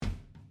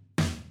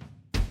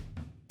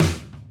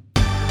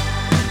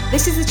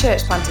This is the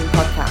Church Planting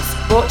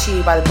Podcast, brought to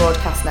you by the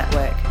Broadcast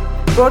Network.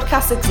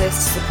 Broadcast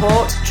exists to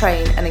support,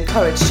 train and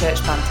encourage church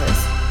planters.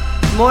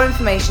 For more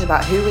information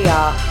about who we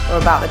are or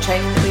about the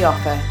training that we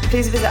offer,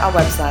 please visit our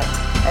website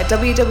at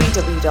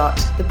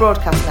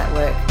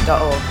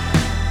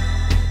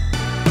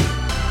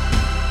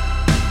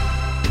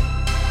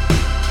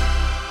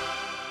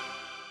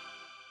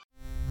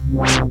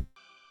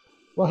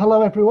Well,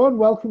 hello everyone.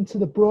 Welcome to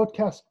the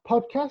Broadcast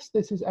Podcast.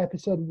 This is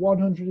episode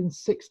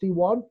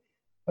 161.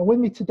 And with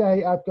me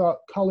today, I've got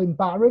Colin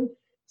Barron,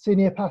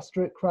 Senior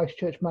Pastor at Christ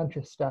Church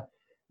Manchester.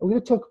 We're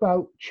going to talk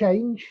about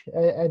change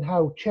and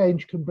how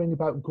change can bring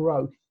about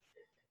growth.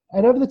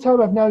 And over the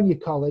time I've known you,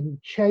 Colin,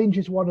 change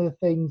is one of the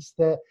things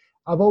that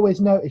I've always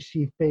noticed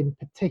you've been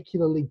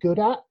particularly good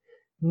at,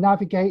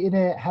 navigating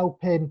it,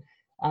 helping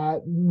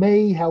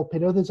me,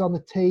 helping others on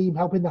the team,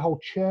 helping the whole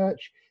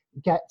church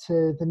get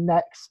to the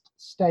next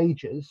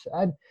stages.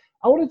 And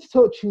I wanted to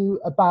talk to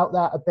you about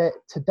that a bit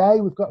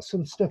today. We've got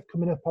some stuff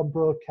coming up on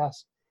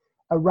broadcast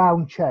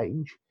around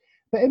change,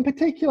 but in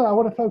particular I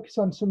want to focus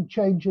on some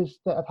changes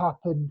that have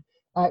happened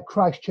at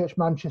Christ Church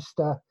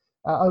Manchester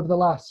over the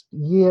last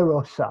year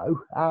or so.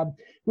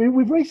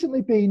 We've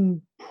recently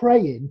been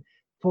praying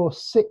for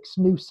 6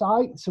 new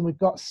sites, and we've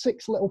got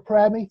 6 little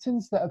prayer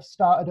meetings that have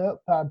started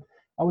up.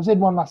 I was in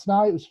one last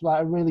night. It was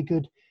like a really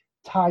good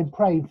time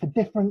praying for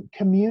different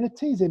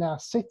communities in our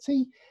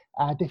city,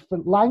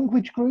 different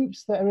language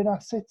groups that are in our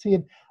city,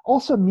 and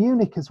also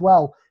Munich as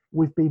well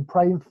we've been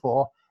praying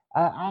for.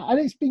 And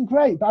it's been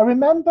great. But I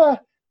remember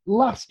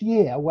last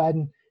year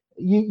when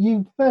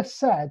you first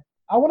said,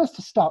 I want us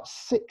to start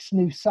 6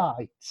 new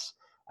sites.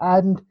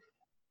 And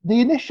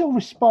the initial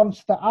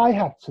response that I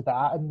had to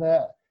that, and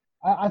that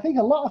I think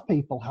a lot of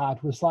people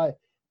had, was like,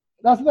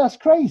 that's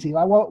crazy.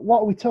 Like,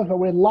 what are we talking about?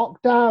 We're in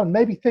lockdown.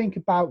 Maybe think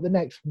about the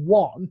next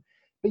one.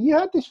 But you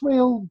had this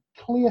real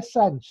clear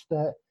sense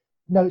that,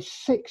 no, it's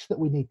 6 that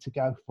we need to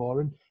go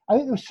for. And I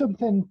think there was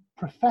something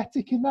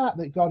prophetic in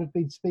that God had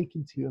been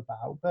speaking to you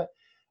about. But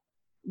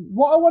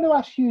what I want to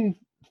ask you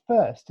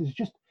first is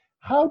just,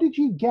 how did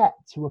you get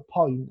to a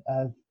point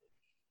of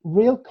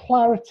real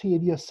clarity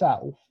in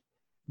yourself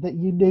that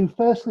you knew,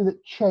 firstly,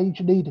 that change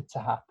needed to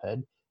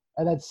happen,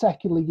 and then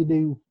secondly, you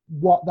knew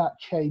what that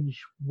change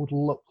would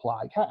look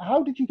like?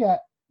 How did you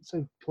get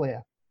so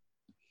clear?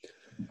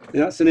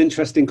 Yeah, that's an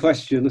interesting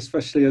question,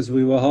 especially as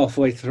we were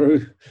halfway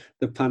through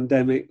the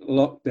pandemic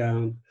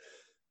lockdown.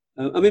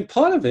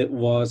 Part of it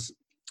was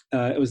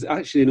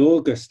actually in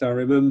August. I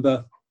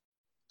remember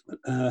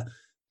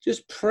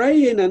just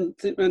praying and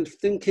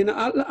thinking,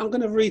 I'm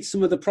going to read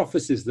some of the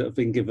prophecies that have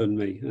been given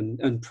me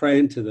and pray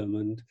into them.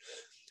 And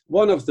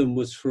one of them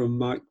was from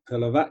Mike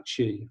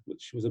Pilavachi,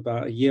 which was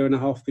about 1.5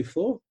 years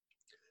before.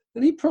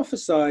 And he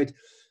prophesied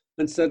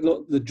and said,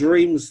 look, the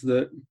dreams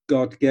that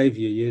God gave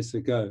you years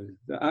ago,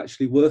 that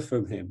actually were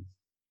from him.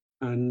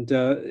 And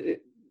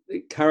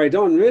it carried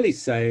on really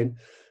saying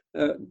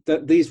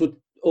that these would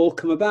all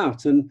come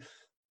about. And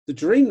the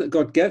dream that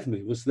God gave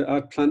me was that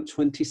I'd plant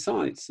 20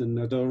 sites, and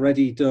I'd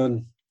already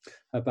done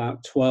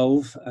about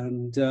 12.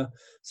 And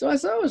so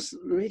as I was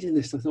reading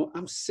this, I thought,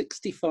 I'm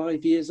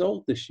 65 years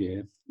old this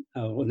year,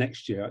 or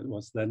next year it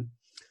was then.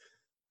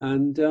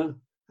 And I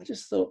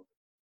just thought,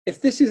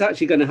 if this is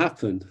actually going to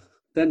happen,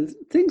 then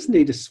things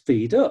need to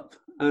speed up.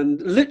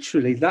 And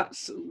literally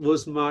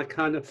was my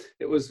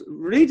it was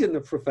reading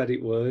the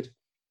prophetic word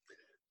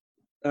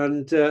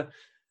and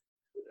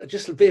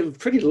just being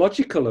pretty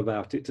logical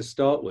about it to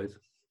start with.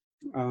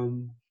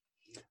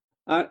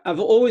 I've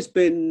always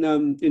been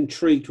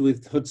intrigued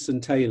with Hudson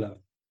Taylor,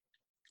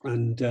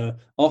 and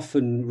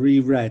often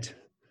reread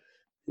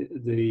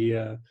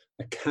the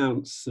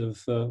accounts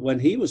of when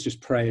he was just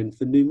praying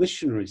for new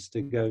missionaries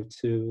to go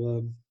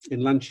to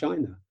inland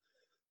China.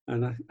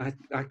 And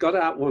I got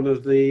out one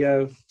of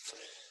the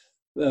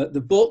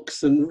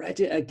books and read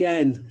it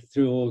again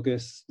through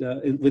August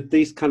with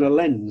these kind of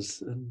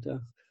lens. And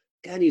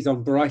again, he's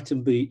on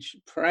Brighton Beach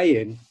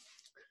praying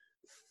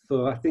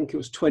for, I think it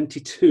was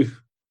 22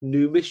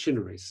 new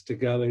missionaries to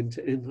go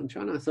into inland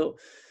China. I thought,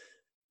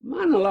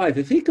 man alive,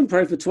 if he can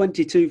pray for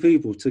 22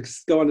 people to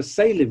go on a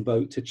sailing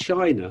boat to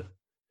China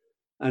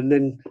and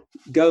then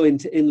go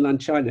into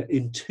inland China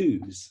in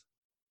 2s,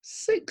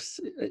 6,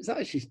 it's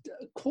actually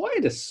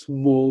quite a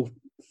small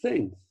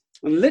thing.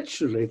 And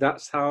literally,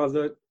 that's how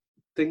the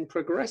thing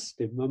progressed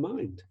in my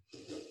mind.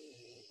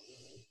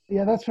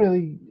 Yeah, that's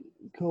really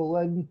cool.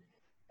 And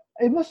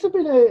it must have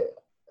been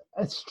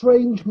a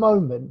strange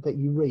moment that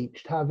you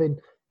reached, having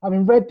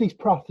read these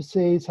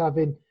prophecies,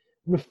 having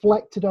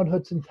reflected on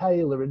Hudson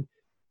Taylor, and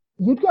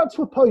you'd got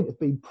to a point of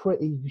being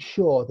pretty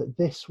sure that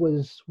this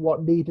was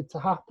what needed to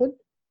happen.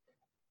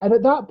 And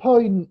at that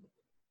point,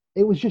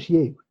 it was just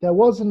you. There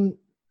wasn't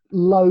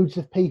loads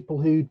of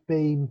people who'd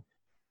been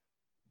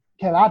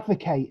kind of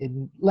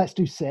advocating, let's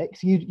do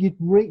 6. You'd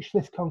reached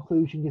this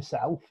conclusion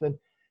yourself. And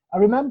I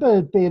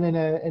remember being in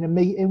a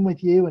meeting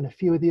with you and a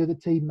few of the other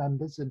team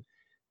members, and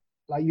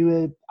like you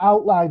were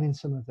outlining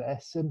some of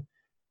this. And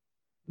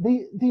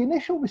the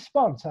initial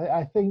response,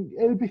 I think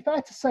it would be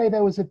fair to say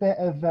there was a bit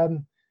of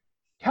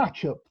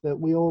catch up that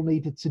we all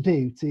needed to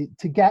do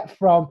to get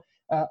from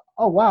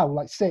oh wow,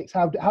 like 6,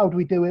 how do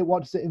we do it,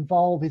 what does it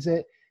involve, is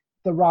it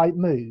the right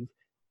move,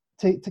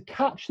 to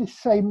catch this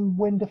same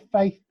wind of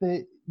faith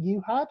that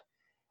you had?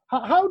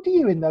 How do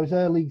you, in those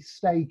early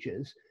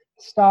stages,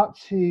 start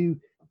to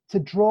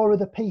draw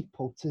other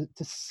people to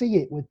see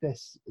it with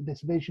this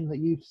vision that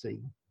you've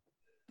seen?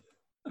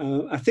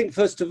 I think,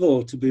 first of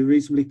all, to be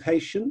reasonably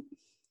patient.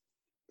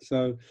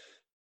 So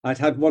I'd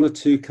had one or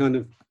two kind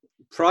of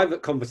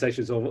private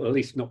conversations, or at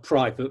least not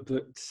private,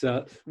 but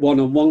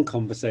one-on-one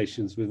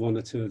conversations with one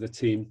or two of the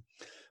team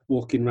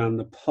walking around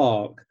the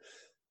park.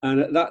 And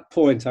at that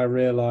point, I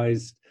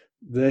realized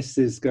this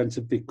is going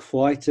to be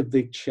quite a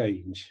big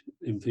change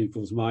in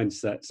people's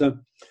mindset. So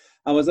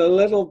I was a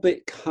little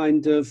bit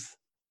kind of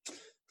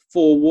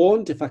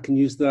forewarned, if I can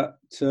use that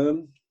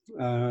term.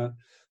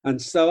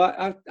 And so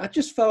I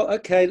just felt,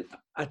 okay,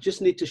 I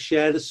just need to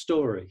share the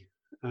story.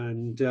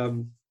 And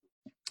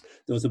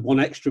there was one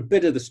extra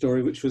bit of the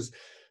story, which was,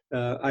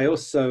 I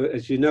also,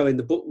 as you know, in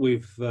the book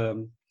we've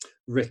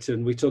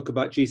written, we talk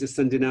about Jesus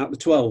sending out the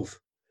 12.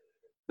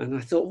 And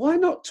I thought, why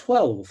not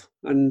 12?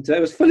 And it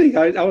was funny,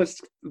 I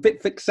was a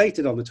bit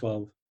fixated on the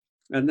 12.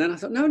 And then I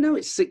thought, no,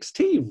 it's 6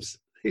 teams.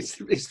 He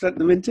sent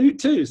them in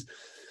twos.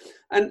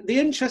 And the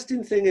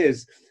interesting thing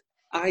is,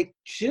 I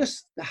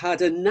just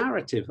had a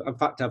narrative. In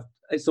fact,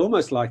 it's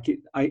almost like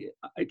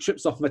it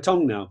trips off my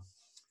tongue now.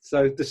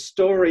 So the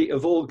story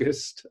of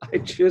August, I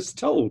just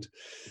told.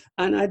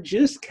 And I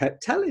just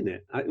kept telling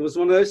it. It was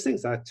one of those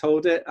things. I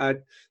told it. I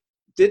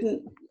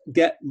didn't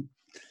get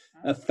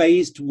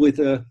phased with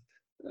a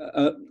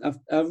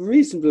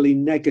reasonably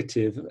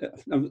negative.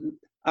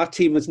 Our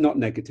team was not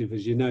negative,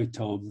 as you know,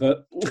 Tom,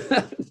 but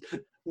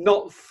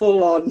not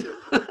full on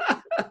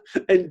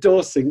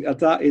endorsing.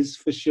 That is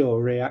for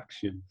sure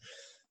reaction.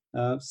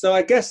 So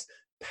I guess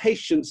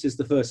patience is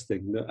the first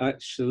thing. That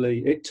actually,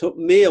 it took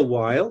me a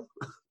while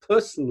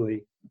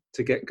personally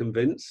to get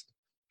convinced.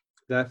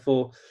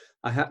 Therefore,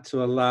 I had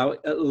to allow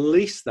at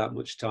least that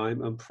much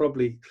time, and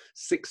probably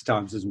 6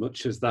 times as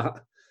much as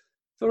that,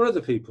 for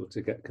other people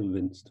to get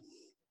convinced.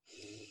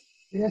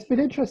 Yeah, it's been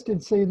interesting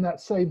seeing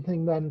that same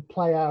thing then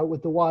play out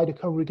with the wider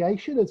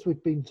congregation, as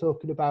we've been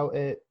talking about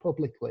it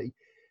publicly.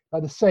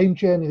 The same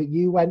journey that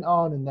you went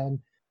on, and then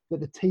that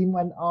the team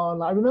went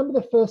on. I remember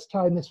the first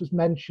time this was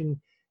mentioned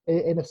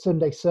in a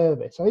Sunday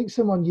service. I think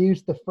someone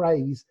used the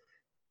phrase,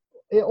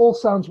 it all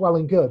sounds well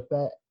and good,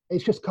 but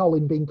it's just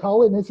Colin being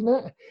Colin, isn't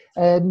it?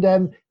 And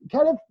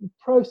kind of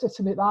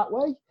processing it that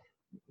way.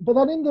 But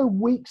then in the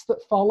weeks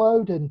that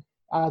followed and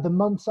the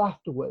months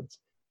afterwards,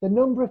 the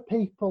number of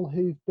people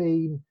who've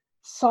been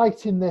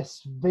citing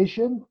this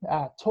vision,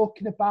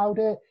 talking about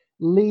it,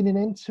 leaning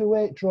into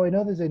it, drawing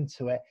others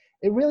into it,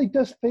 it really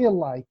does feel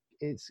like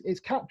it's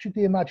captured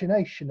the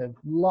imagination of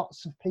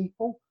lots of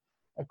people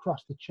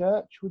across the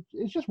church.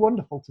 It's just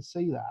wonderful to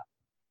see that.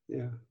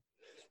 Yeah.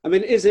 I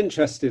mean, it is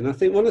interesting. I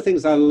think one of the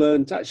things I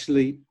learned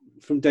actually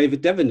from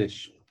David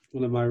Devenish,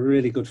 one of my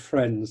really good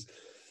friends,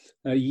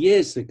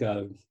 years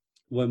ago,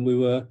 when we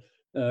were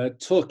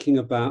talking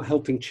about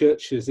helping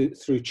churches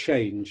through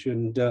change.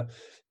 And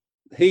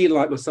he,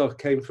 like myself,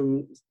 came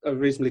from a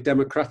reasonably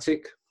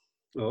democratic,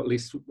 or at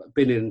least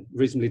been in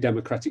reasonably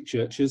democratic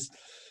churches.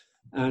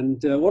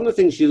 And one of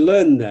the things you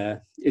learn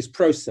there is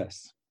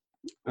process.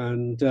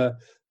 And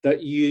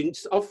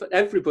that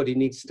everybody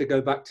needs to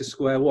go back to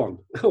square one,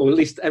 or at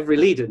least every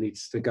leader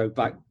needs to go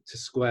back to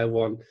square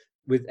one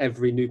with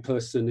every new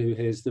person who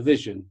hears the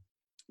vision.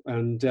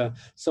 And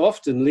so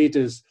often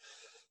leaders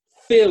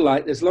feel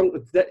like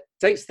that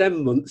takes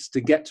them months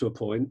to get to a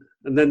point,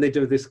 and then they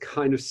do this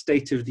kind of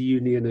State of the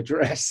Union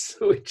address,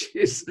 which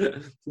is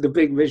the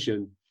big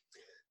vision,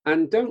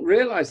 and don't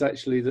realize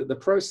actually that the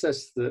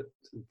process that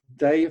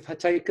they have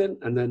taken,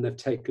 and then they've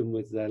taken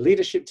with their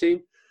leadership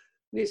team,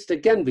 needs to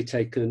again be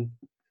taken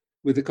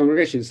with the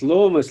congregation. It's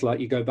almost like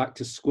you go back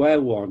to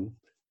square one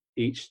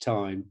each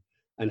time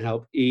and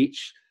help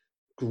each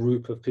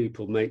group of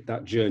people make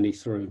that journey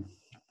through.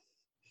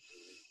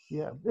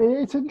 Yeah,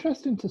 it's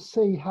interesting to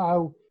see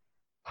how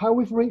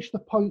we've reached the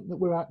point that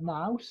we're at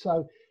now.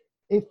 So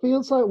it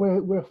feels like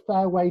we're a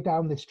fair way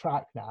down this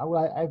track now.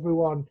 Like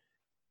everyone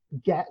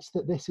gets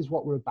that this is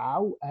what we're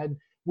about, and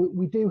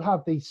we do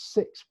have these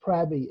 6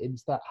 prayer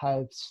meetings that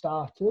have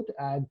started,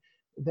 and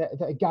that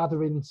are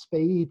gathering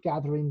speed,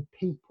 gathering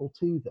people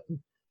to them,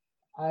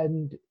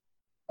 and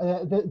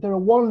there are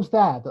ones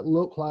there that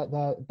look like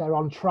they're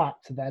on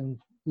track to then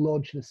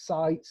launch the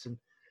sites and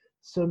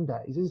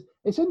Sundays.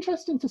 It's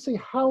interesting to see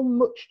how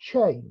much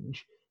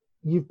change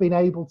you've been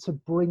able to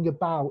bring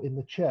about in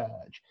the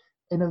church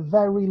in a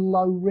very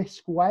low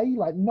risk way.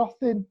 Like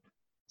nothing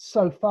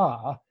so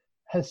far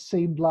has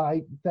seemed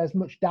like there's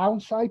much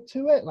downside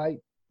to it, like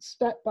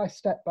step by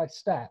step by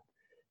step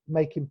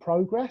making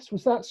progress.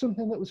 Was that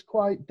something that was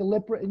quite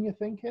deliberate in your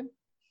thinking?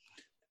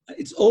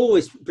 It's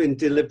always been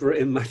deliberate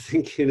in my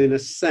thinking, in a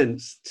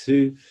sense,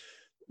 to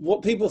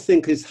what people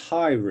think is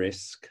high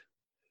risk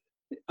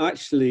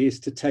actually is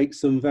to take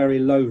some very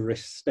low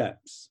risk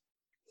steps.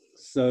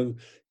 So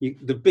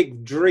the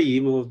big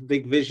dream or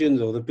big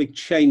vision or the big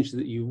change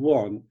that you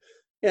want,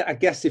 yeah, I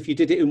guess if you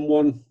did it in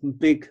one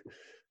big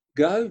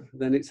go,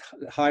 then it's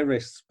high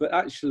risk. But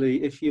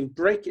actually, if you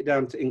break it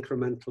down to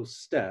incremental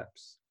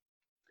steps,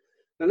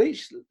 then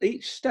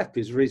each step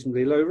is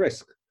reasonably low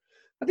risk.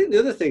 I think the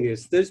other thing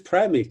is those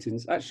prayer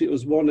meetings, actually it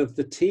was one of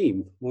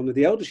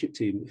the eldership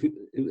team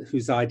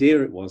whose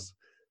idea it was,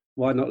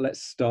 why not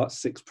let's start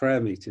 6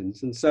 prayer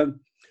meetings? And so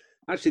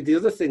actually the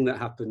other thing that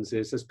happens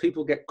is as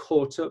people get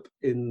caught up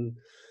in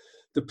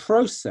the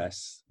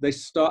process, they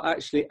start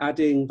actually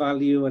adding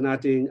value and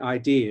adding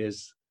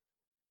ideas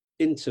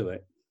into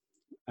it.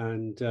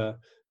 And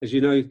as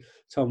you know,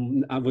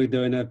 Tom, we're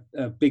doing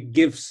a big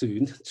give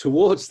soon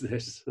towards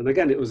this. And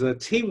again, it was a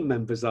team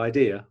member's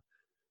idea.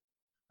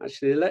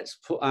 Actually, let's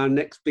put our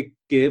next big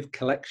give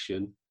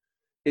collection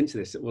into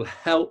this. It will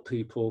help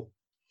people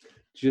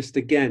just,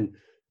 again,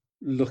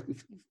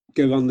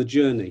 go on the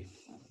journey.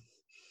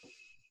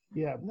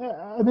 Yeah,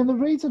 I mean, the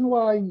reason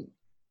why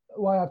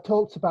I've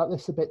talked about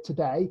this a bit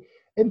today,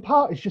 in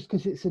part, is just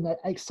because it's an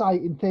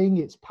exciting thing,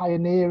 it's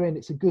pioneering,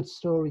 it's a good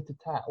story to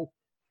tell.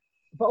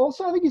 But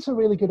also, I think it's a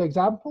really good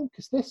example,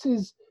 because this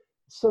is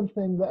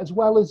something that, as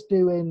well as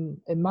doing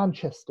in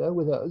Manchester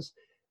with us,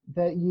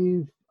 that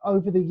you've,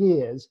 over the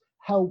years,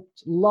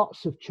 helped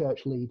lots of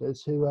church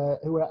leaders who are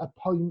at a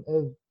point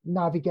of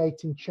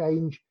navigating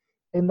change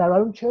in their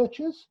own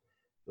churches.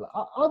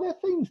 Are there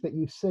things that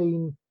you've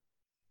seen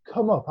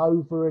come up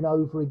over and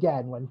over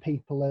again when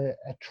people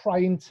are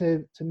trying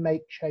to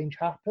make change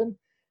happen,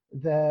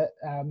 that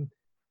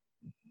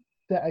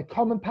are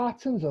common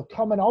patterns or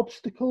common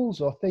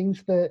obstacles or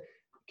things that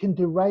can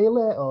derail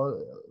it? Or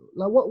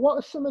like, what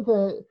are some of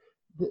the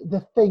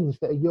things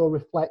that are your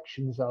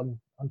reflections on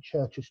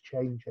churches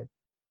changing?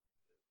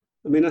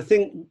 I mean, I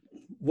think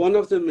one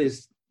of them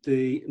is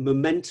the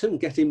momentum,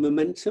 getting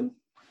momentum.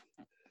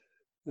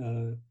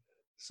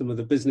 Some of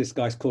the business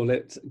guys call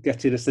it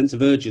getting a sense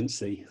of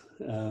urgency,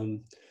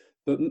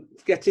 but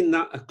getting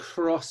that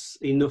across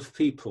enough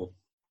people.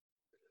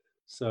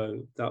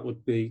 So that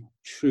would be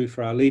true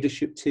for our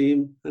leadership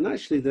team. And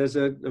actually, there's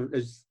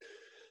as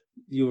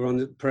you were on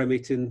the prayer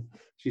meeting,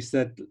 she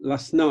said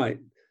last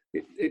night,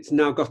 it's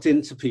now got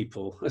into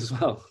people as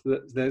well.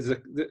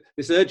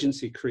 This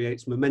urgency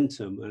creates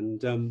momentum,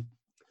 and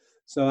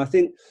so I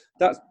think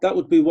that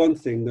would be one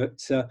thing,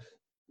 that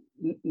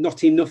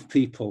not enough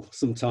people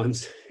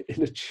sometimes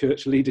in a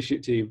church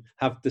leadership team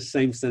have the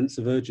same sense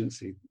of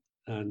urgency,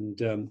 and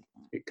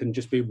it can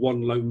just be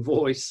one lone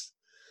voice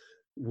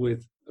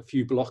with a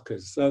few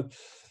blockers. So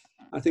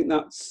I think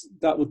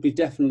that would be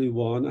definitely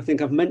one. I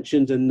think I've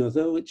mentioned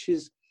another, which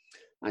is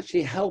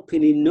actually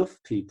helping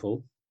enough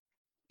people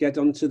get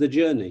onto the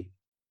journey,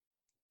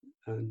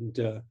 and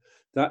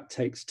that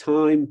takes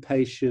time,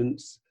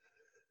 patience,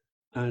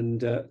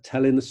 and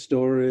telling the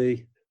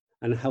story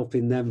and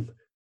helping them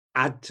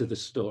add to the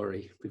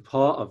story, be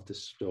part of the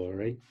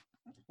story.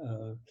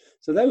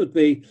 So there would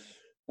be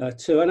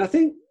 2. And I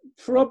think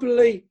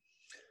probably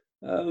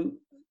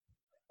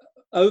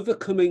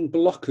overcoming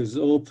blockers,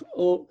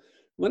 or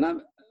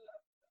when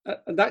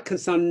that can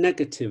sound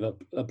negative,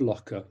 a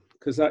blocker,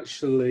 because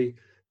actually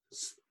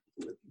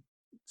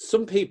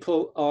some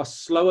people are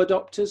slow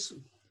adopters,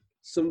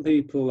 some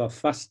people are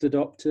fast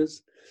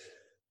adopters,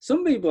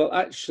 some people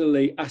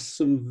actually ask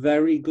some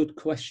very good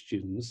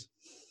questions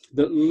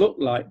that look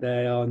like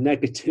they are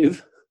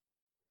negative,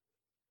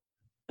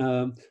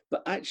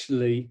 but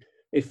actually,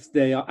 if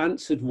they are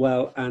answered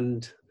well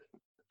and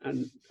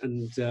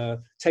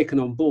taken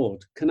on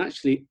board, can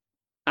actually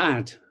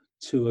add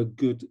to a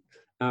good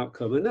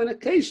outcome. And then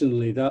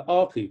occasionally there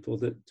are people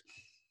that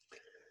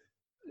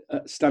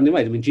stand in the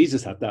way. I mean,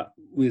 Jesus had that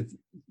with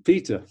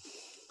Peter,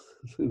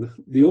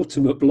 the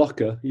ultimate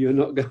blocker. You're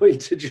not going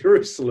to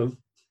Jerusalem.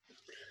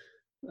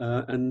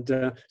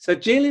 So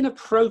dealing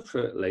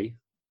appropriately,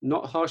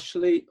 not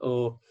harshly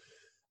or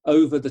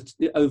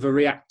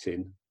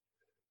overreacting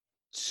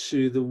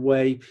to the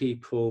way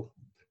people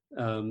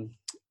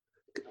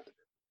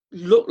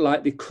look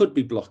like they could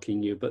be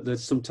blocking you, but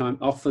there's sometimes,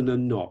 often are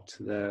not.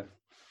 They're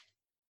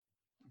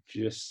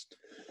just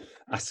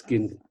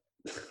asking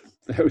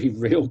very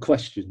real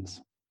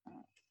questions.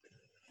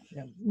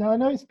 Yeah. Now, I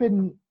know it's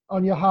been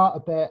on your heart a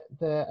bit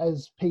that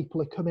as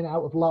people are coming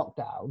out of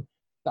lockdown,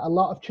 that a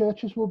lot of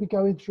churches will be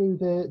going through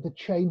the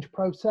change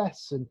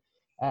process and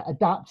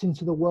adapting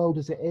to the world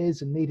as it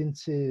is, and needing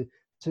to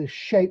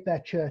shape their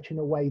church in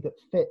a way that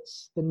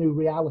fits the new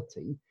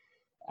reality.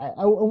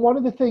 And one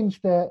of the things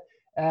that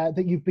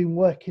you've been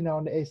working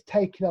on is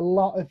taking a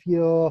lot of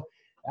your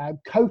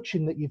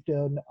coaching that you've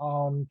done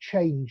on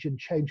change and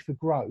change for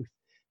growth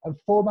and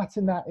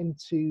formatting that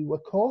into a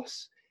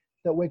course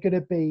that we're going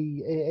to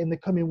be in the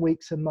coming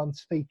weeks and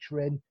months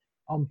featuring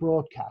on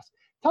broadcast.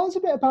 Tell us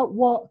a bit about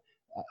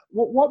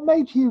what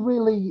made you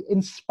really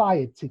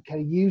inspired to kind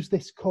of use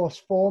this course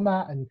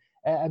format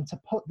and to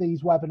put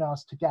these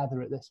webinars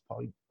together at this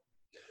point.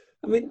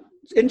 I mean,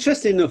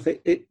 interesting enough,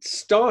 it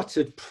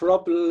started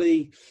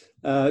probably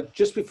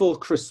just before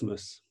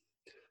Christmas.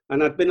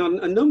 And I'd been on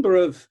a number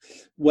of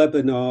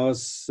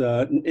webinars,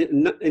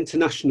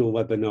 international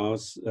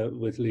webinars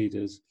with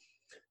leaders.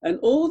 And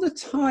all the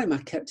time I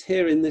kept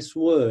hearing this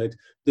word,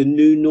 the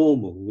new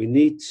normal. We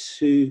need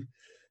to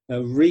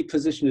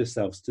reposition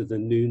ourselves to the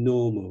new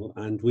normal.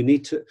 And we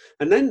need to,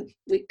 and then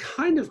it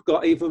kind of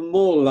got even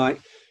more like,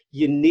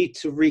 you need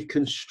to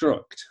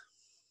reconstruct.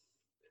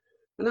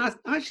 And I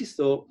actually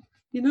thought,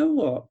 you know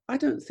what? I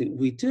don't think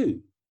we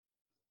do.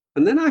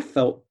 And then I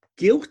felt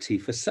guilty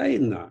for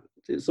saying that.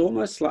 It's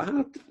almost like,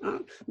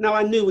 now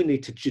I knew we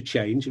needed to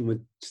change and we're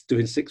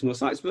doing 6 more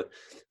sites, but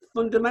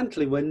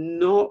fundamentally we're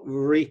not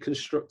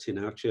reconstructing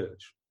our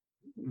church.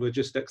 We're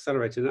just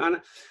accelerating.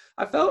 And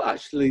I felt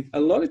actually a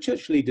lot of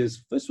church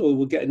leaders, first of all,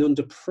 were getting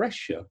under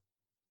pressure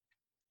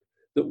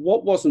that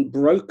what wasn't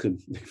broken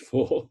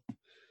before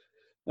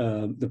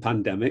the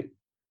pandemic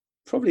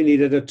probably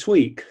needed a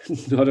tweak,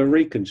 not a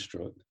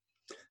reconstruct.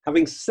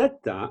 Having said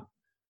that,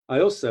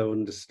 I also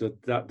understood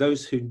that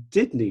those who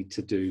did need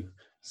to do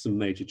some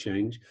major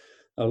change,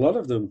 a lot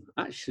of them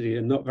actually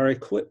are not very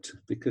equipped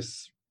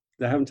because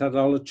they haven't had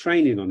a lot of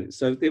training on it.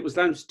 So it was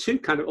down to 2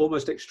 kind of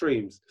almost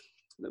extremes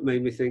that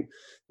made me think,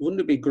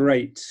 wouldn't it be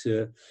great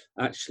to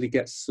actually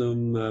get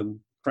some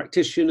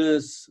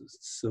practitioners,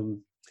 some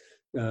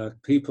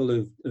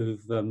people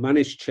who've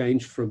managed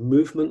change from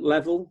movement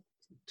level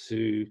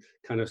to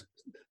kind of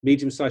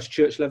medium-sized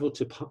church level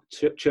to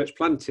church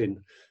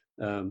planting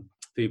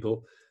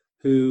people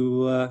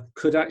who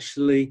could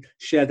actually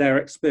share their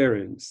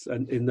experience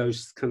and in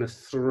those kind of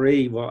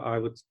 3, what I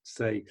would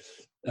say,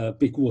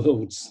 big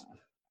worlds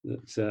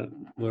that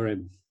we're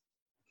in.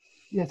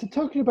 Yeah, so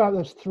talking about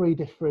those 3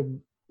 different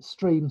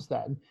streams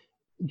then,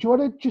 do you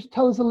want to just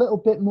tell us a little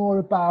bit more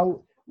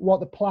about what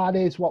the plan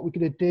is, what we're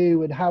going to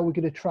do, and how we're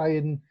going to try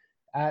and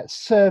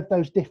serve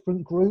those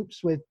different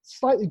groups with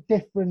slightly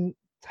different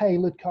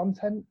tailored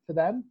content for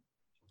them?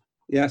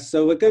 Yeah,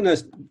 so we're going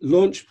to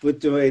launch, we're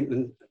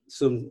doing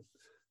some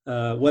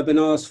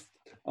webinars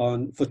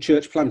for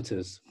church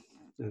planters,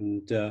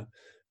 and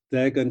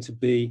they're going to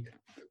be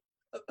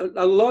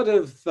a lot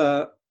of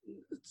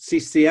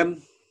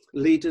CCM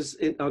leaders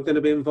are going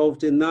to be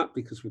involved in that,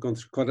 because we've gone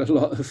through quite a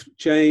lot of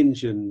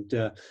change and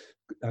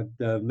had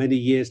many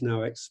years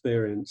now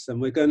experience,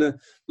 and we're going to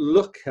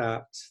look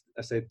at,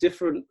 I say,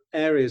 different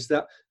areas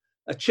that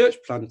a church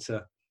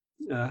planter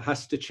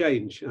has to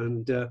change.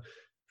 And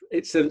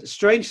it's a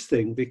strange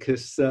thing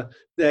because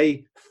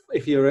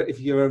if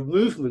you're a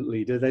movement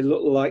leader, they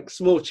look like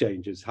small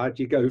changes. How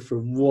do you go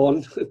from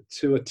 1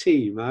 to a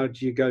team? How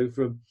do you go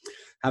from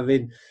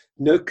having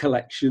no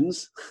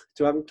collections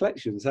to having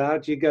collections? How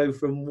do you go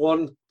from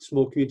 1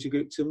 small community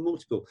group to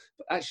multiple?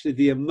 But actually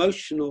the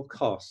emotional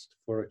cost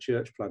for a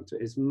church planter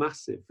is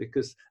massive,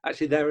 because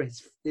actually they're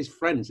his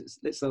friends.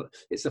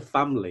 It's a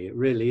family. It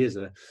really is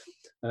an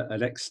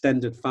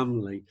extended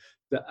family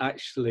that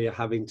actually are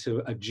having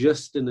to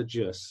adjust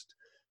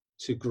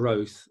to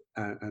growth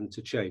and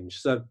to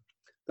change. So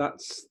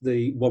that's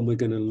the one we're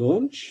going to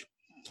launch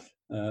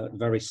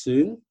very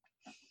soon.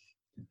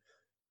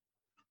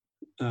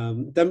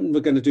 Then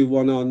we're going to do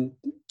one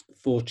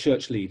for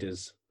church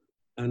leaders.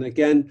 And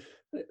again,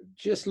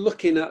 just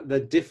looking at the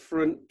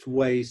different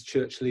ways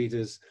church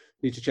leaders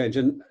need to change.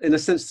 And in a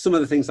sense, some of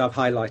the things I've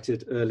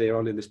highlighted earlier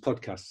on in this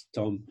podcast,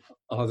 Tom,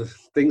 are the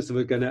things that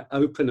we're going to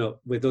open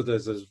up with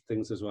others as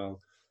things as well.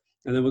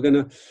 And then we're going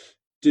to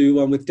do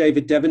one with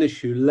David Devenish,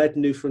 who led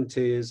New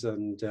Frontiers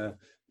and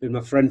been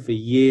my friend for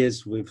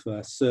years. We've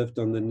served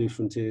on the New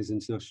Frontiers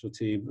international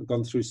team and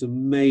gone through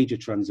some major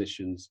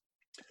transitions.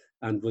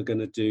 And we're going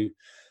to do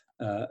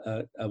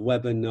a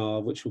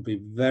webinar which will be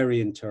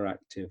very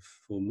interactive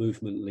for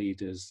movement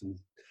leaders and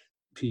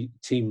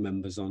team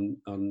members on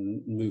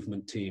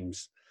movement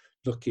teams,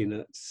 looking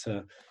at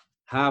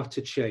how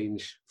to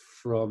change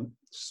from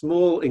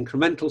small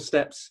incremental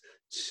steps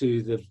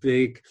to the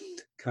big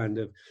kind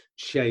of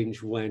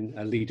change when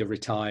a leader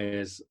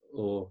retires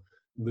or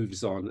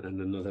moves on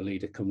and another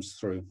leader comes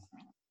through.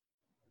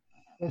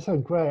 That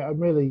sounds great. I'm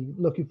really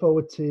looking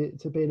forward to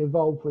being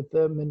involved with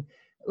them. And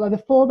like the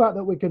format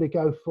that we're going to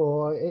go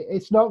for,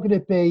 it's not going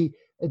to be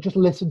just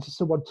listen to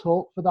someone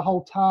talk for the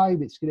whole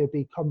time. It's going to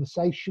be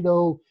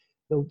conversational.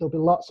 There'll be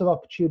lots of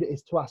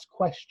opportunities to ask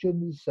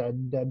questions,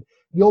 and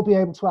you'll be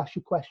able to ask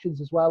your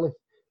questions as well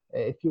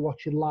if you're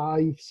watching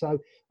live. So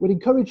we'd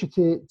encourage you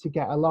to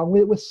get along.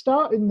 We're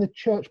starting the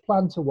church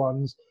planter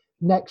ones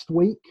next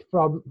week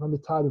from the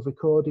time of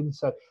recording.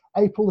 So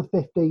April the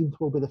 15th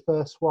will be the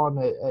first one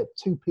at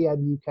 2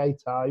 p.m. UK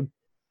time.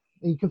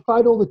 And you can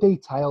find all the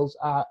details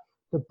at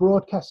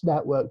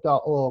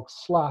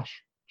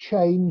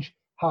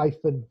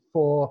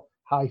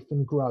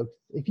thebroadcastnetwork.org/change-for-growth.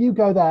 If you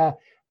go there,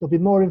 there'll be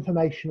more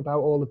information about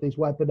all of these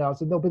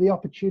webinars, and there'll be the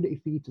opportunity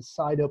for you to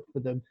sign up for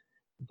them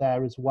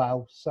there as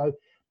well. So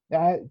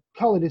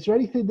Colin, is there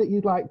anything that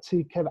you'd like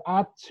to kind of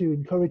add to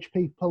encourage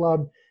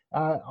people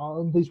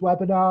on these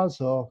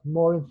webinars, or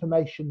more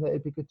information that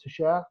it'd be good to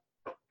share?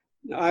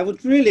 I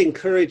would really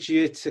encourage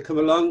you to come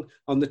along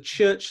on the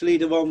church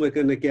leader one. We're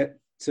going to get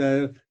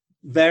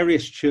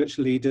various church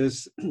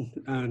leaders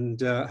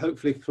and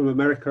hopefully from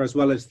America as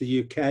well as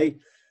the UK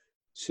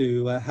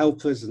to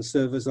help us and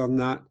serve us on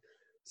that.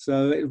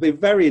 So it'll be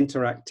very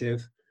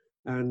interactive,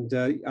 and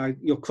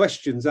your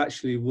questions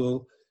actually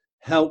will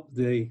help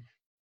the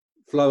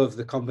flow of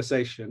the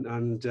conversation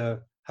and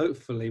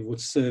hopefully would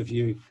serve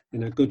you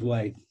in a good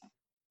way.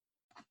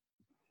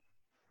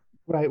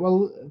 Right,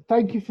 well,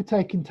 thank you for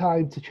taking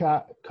time to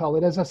chat,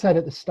 Colin. As I said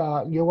at the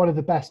start, you're one of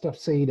the best I've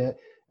seen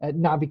at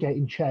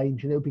navigating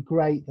change, and it would be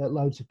great that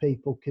loads of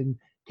people can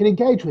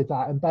engage with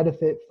that and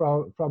benefit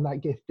from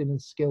that gifting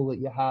and skill that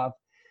you have.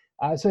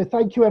 So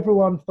thank you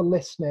everyone for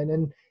listening,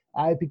 and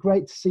it'd be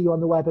great to see you on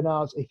the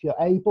webinars if you're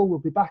able. We'll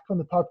be back on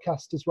the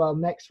podcast as well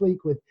next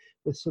week with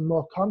some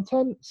more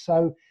content.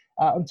 So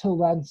until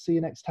then, see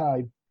you next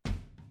time.